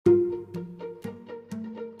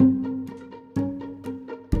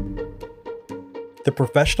The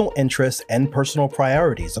professional interests and personal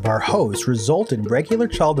priorities of our hosts result in regular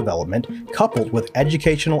child development coupled with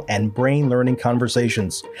educational and brain learning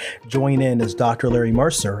conversations. Join in as Dr. Larry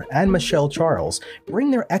Mercer and Michelle Charles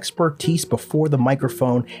bring their expertise before the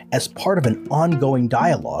microphone as part of an ongoing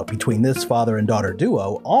dialogue between this father and daughter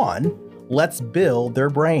duo on Let's Build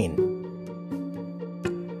Their Brain.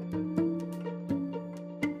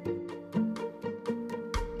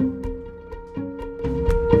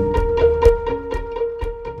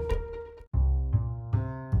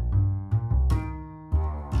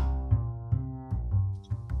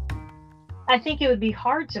 I think it would be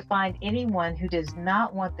hard to find anyone who does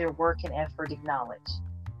not want their work and effort acknowledged.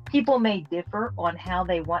 People may differ on how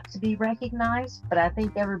they want to be recognized, but I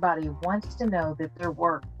think everybody wants to know that their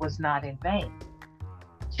work was not in vain.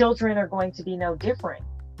 Children are going to be no different,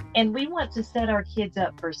 and we want to set our kids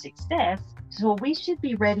up for success, so we should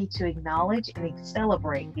be ready to acknowledge and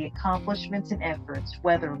celebrate the accomplishments and efforts,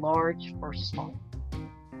 whether large or small.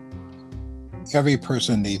 Every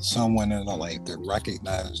person needs someone in their life that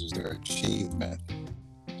recognizes their achievement.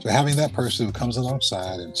 So having that person who comes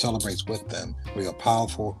alongside and celebrates with them will be a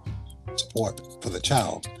powerful support for the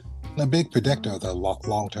child and a big predictor of their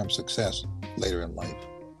long-term success later in life.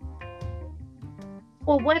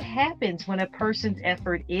 Well, what happens when a person's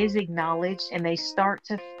effort is acknowledged and they start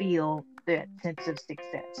to feel that sense of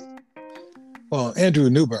success? Well, Andrew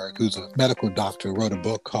Newberg, who's a medical doctor, wrote a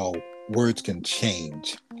book called Words Can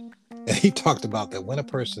Change. And he talked about that when a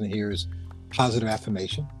person hears positive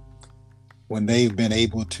affirmation, when they've been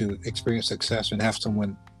able to experience success and have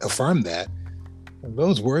someone affirm that,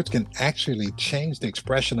 those words can actually change the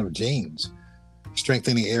expression of genes,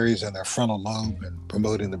 strengthening areas in their frontal lobe and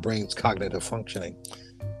promoting the brain's cognitive functioning.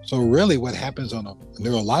 So really what happens on a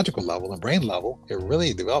neurological level, a brain level, it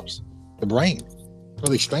really develops the brain,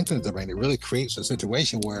 really strengthens the brain. It really creates a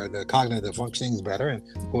situation where the cognitive functioning is better. And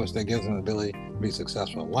of course, that gives them the ability to be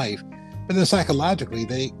successful in life. But then psychologically,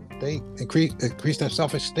 they increase their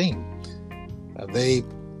self-esteem. They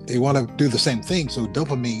want to do the same thing. So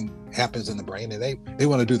dopamine happens in the brain, and they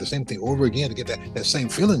want to do the same thing over again to get that same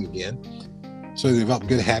feeling again. So they develop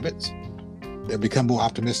good habits. They become more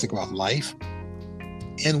optimistic about life.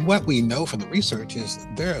 And what we know from the research is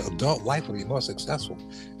their adult life will be more successful.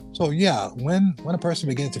 So yeah, when a person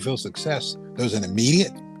begins to feel success, there's an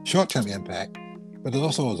immediate short-term impact, but there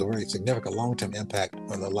also is a very significant long-term impact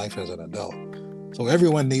on their life as an adult. So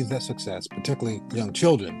everyone needs that success, particularly young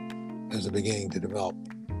children, as they're beginning to develop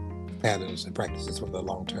patterns and practices for their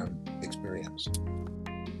long-term experience.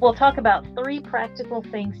 We'll talk about 3 practical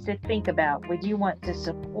things to think about when you want to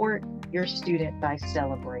support your student by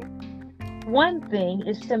celebrating. One thing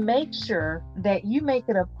is to make sure that you make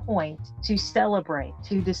it a point to celebrate,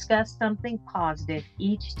 to discuss something positive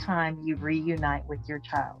each time you reunite with your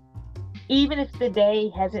child. Even if the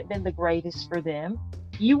day hasn't been the greatest for them,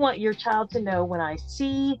 you want your child to know, when I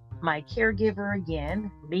see my caregiver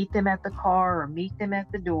again, meet them at the car or meet them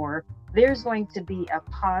at the door, there's going to be a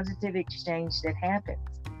positive exchange that happens.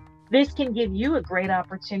 This can give you a great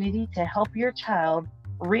opportunity to help your child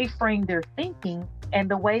reframe their thinking and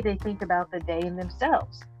the way they think about the day and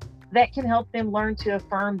themselves. That can help them learn to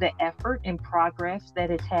affirm the effort and progress that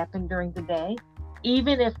has happened during the day,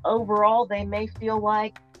 even if overall they may feel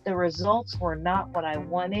like the results were not what I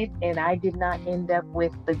wanted and I did not end up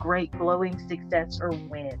with the great glowing success or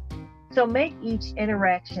win. So make each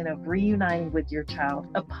interaction of reuniting with your child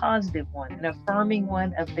a positive one, an affirming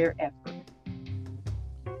one of their effort.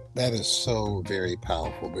 That is so very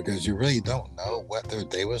powerful, because you really don't know what their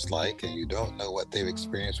day was like, and you don't know what they've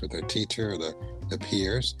experienced with their teacher or the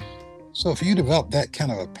peers. So if you develop that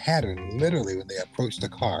kind of a pattern, literally when they approach the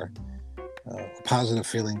car, a positive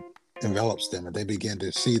feeling envelops them and they begin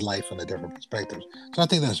to see life from a different perspective. So I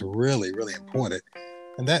think that's really, really important.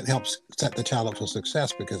 And that helps set the child up for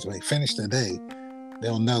success, because when they finish the day,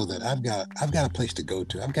 they'll know that I've got a place to go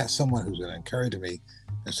to. I've got someone who's going to encourage me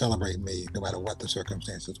and celebrate me no matter what the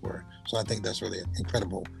circumstances were. So I think that's really an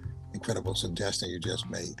incredible suggestion you just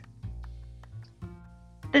made.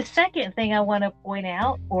 The second thing I want to point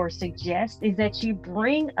out or suggest is that you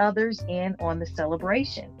bring others in on the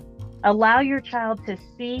celebration. Allow your child to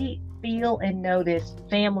see, feel, and notice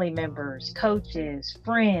family members, coaches,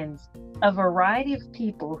 friends, a variety of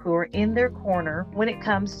people who are in their corner when it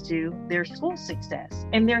comes to their school success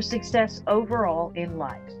and their success overall in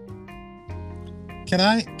life. Can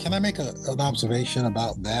I make an observation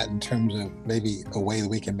about that in terms of maybe a way that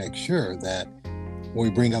we can make sure that when we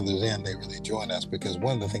bring others in, they really join us? Because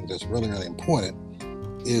one of the things that's really, really important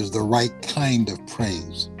is the right kind of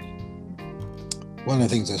praise. One of the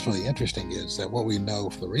things that's really interesting is that what we know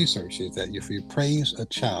from the research is that if you praise a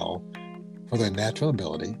child for their natural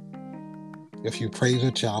ability, if you praise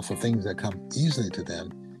a child for things that come easily to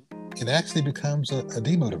them, it actually becomes a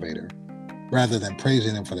demotivator rather than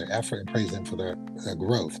praising them for their effort and praising them for their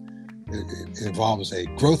growth. It involves a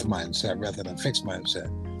growth mindset rather than a fixed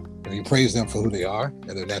mindset. If you praise them for who they are and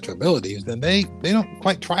their natural abilities, then they don't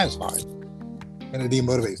quite try as hard, and it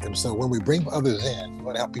demotivates them. So when we bring others in, we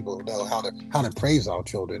want to help people know how to praise our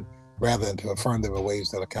children rather than to affirm them in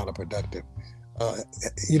ways that are counterproductive.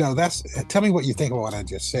 Tell me what you think about what I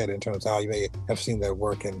just said in terms of how you may have seen that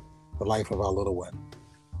work in the life of our little one.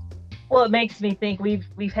 Well, it makes me think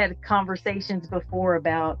we've had conversations before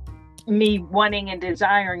about me wanting and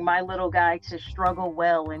desiring my little guy to struggle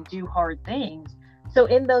well and do hard things. So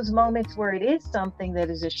in those moments where it is something that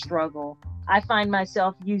is a struggle, I find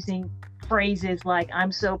myself using phrases like,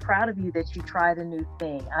 I'm so proud of you that you tried a new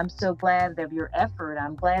thing. I'm so glad of your effort.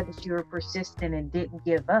 I'm glad that you were persistent and didn't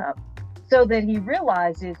give up. So that he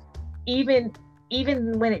realizes even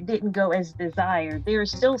when it didn't go as desired,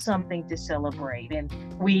 there's still something to celebrate. And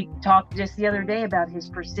we talked just the other day about his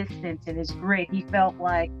persistence and his grit. He felt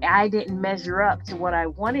like I didn't measure up to what I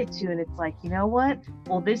wanted to. And it's like, you know what?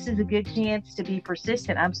 Well, this is a good chance to be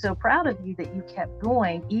persistent. I'm so proud of you that you kept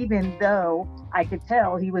going, even though I could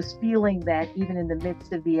tell he was feeling that even in the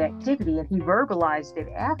midst of the activity, and he verbalized it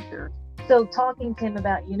after. So talking to him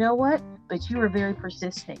about, you know what? But you were very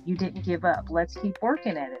persistent. You didn't give up. Let's keep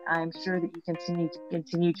working at it. I'm sure that you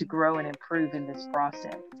continue to grow and improve in this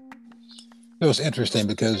process. It was interesting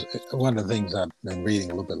because one of the things I've been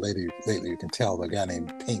reading a little bit lately, you can tell the guy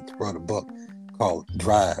named Pink wrote a book called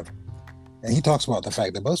Drive. And he talks about the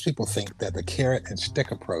fact that most people think that the carrot and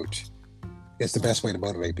stick approach is the best way to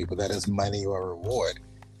motivate people. That is money or reward.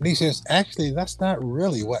 And he says, actually, that's not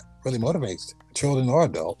really what really motivates children or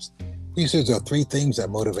adults. He says there are three things that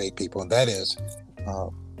motivate people, and that is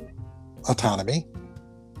autonomy,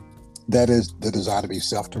 that is the desire to be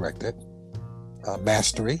self-directed,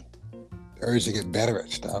 mastery, the urge to get better at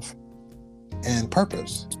stuff, and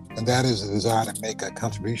purpose, and that is the desire to make a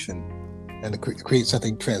contribution and to create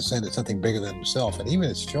something transcendent, something bigger than themselves. And even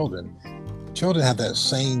as children have that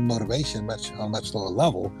same motivation, on a much lower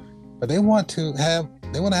level, but they want to have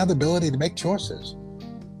the ability to make choices.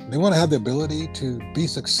 They want to have the ability to be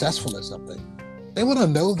successful at something. They want to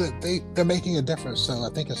know that they're making a difference. So I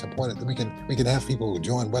think it's important that we can have people who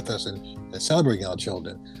join with us in celebrating our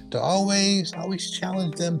children, to always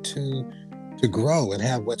challenge them to grow and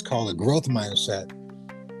have what's called a growth mindset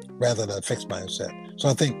rather than a fixed mindset. So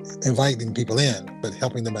I think inviting people in, but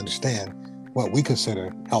helping them understand what we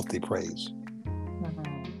consider healthy praise.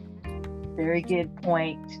 Mm-hmm. Very good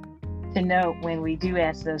point to note when we do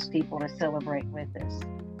ask those people to celebrate with us.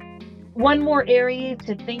 One more area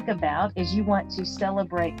to think about is you want to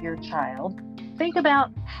celebrate your child. Think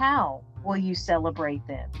about how will you celebrate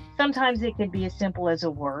them. Sometimes it can be as simple as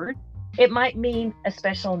a word. It might mean a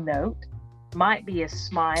special note, might be a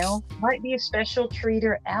smile, might be a special treat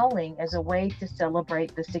or outing as a way to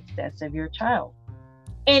celebrate the success of your child.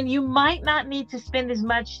 And you might not need to spend as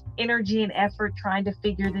much energy and effort trying to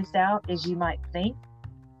figure this out as you might think,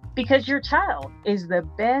 because your child is the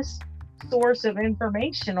best source of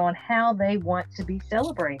information on how they want to be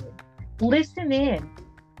celebrated. Listen in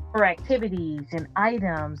for activities and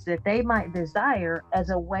items that they might desire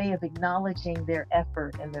as a way of acknowledging their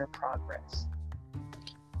effort and their progress.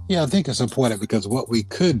 Yeah, I think it's important because what we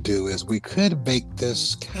could do is we could make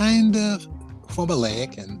this kind of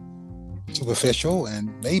formulaic and superficial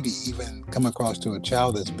and maybe even come across to a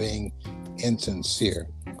child as being insincere.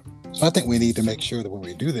 So I think we need to make sure that when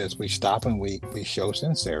we do this, we stop and we show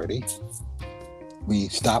sincerity. We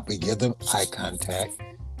stop, we give them eye contact.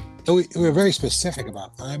 And we're very specific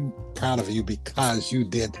about, I'm proud of you because you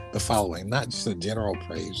did the following, not just a general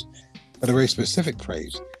praise, but a very specific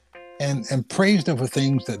praise. And praise them for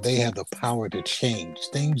things that they have the power to change,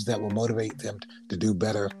 things that will motivate them to do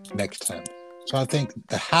better next time. So I think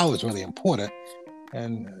the how is really important.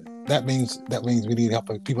 And that means we need to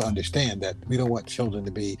help people understand that we don't want children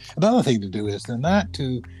to be. Another thing to do is not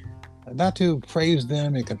to praise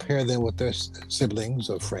them and compare them with their siblings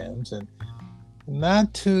or friends, and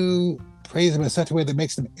not to praise them in such a way that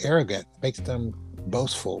makes them arrogant, makes them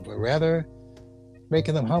boastful, but rather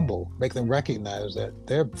making them humble, make them recognize that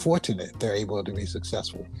they're fortunate they're able to be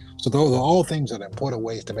successful. So those are all things that are important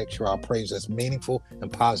ways to make sure our praise is meaningful and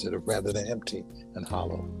positive rather than empty and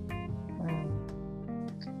hollow.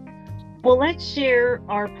 Well, let's share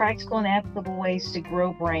our practical and applicable ways to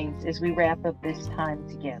grow brains as we wrap up this time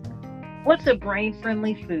together. What's a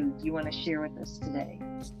brain-friendly food you want to share with us today?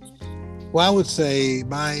 Well, I would say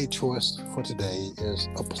my choice for today is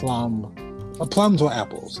a plum. Plums or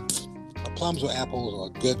apples. A plums or apples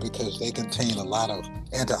are good because they contain a lot of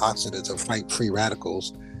antioxidants or fight free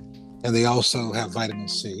radicals, and they also have vitamin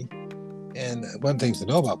C. And one thing to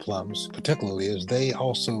know about plums, particularly, is they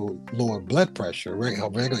also lower blood pressure,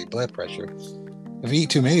 help regulate blood pressure. If you eat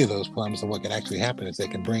too many of those plums, then what can actually happen is they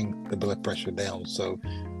can bring the blood pressure down. So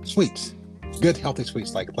sweets, good healthy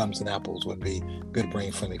sweets like plums and apples would be good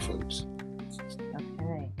brain-friendly foods.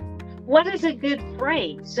 Okay. What is a good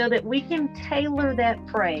phrase so that we can tailor that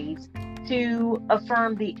phrase to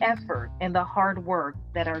affirm the effort and the hard work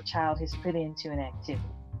that our child has put into an activity?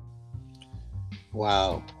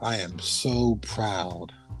 Wow, I am so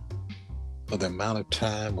proud of the amount of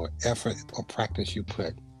time or effort or practice you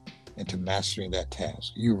put into mastering that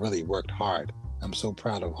task. You really worked hard. I'm so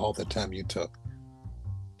proud of all the time you took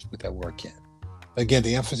to put that work in. Again,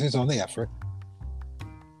 the emphasis on the effort,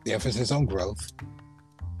 the emphasis on growth,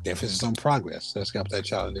 the emphasis on progress. Let's help that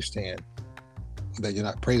child understand that you're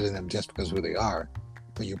not praising them just because of who they are,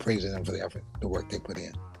 but you're praising them for the effort, the work they put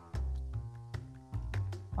in.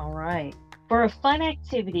 All right. For a fun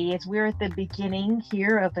activity, as we're at the beginning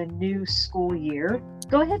here of a new school year,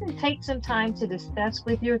 go ahead and take some time to discuss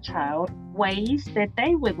with your child ways that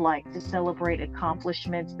they would like to celebrate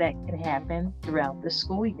accomplishments that can happen throughout the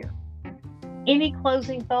school year. Any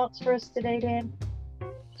closing thoughts for us today, Dan?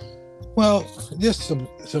 Well, just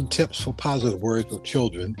some tips for positive words with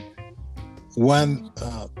children. One,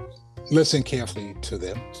 listen carefully to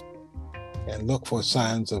them and look for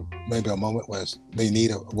signs of maybe a moment where they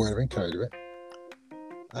need a word of encouragement.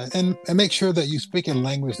 And make sure that you speak in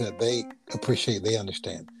language that they appreciate, they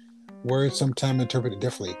understand. Words sometimes interpreted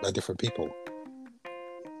differently by different people.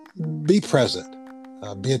 Be present,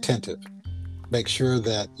 be attentive. Make sure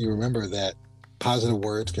that you remember that positive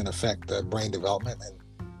words can affect their brain development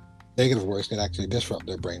and negative words can actually disrupt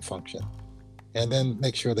their brain function. And then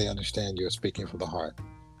make sure they understand you're speaking from the heart.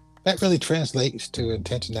 That really translates to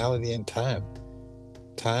intentionality and time.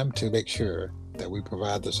 Time to make sure that we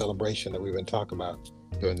provide the celebration that we've been talking about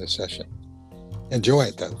during this session. Enjoy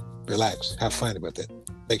it though. Relax. Have fun with it.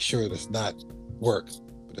 Make sure it's not work,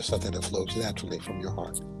 but it's something that flows naturally from your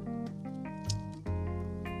heart.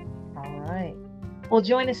 All right. Well,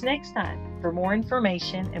 join us next time for more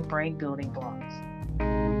information and brain building blocks.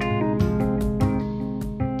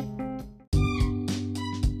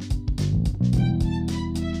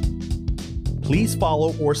 Please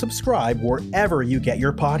follow or subscribe wherever you get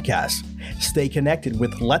your podcasts. Stay connected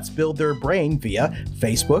with Let's Build Their Brain via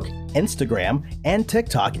Facebook, Instagram, and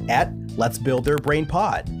TikTok at Let's Build Their Brain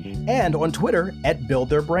Pod, and on Twitter at Build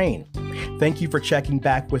Their Brain. Thank you for checking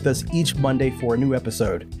back with us each Monday for a new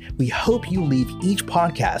episode. We hope you leave each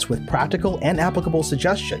podcast with practical and applicable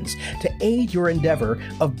suggestions to aid your endeavor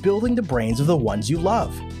of building the brains of the ones you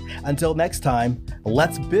love. Until next time,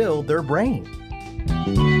 let's build their brain.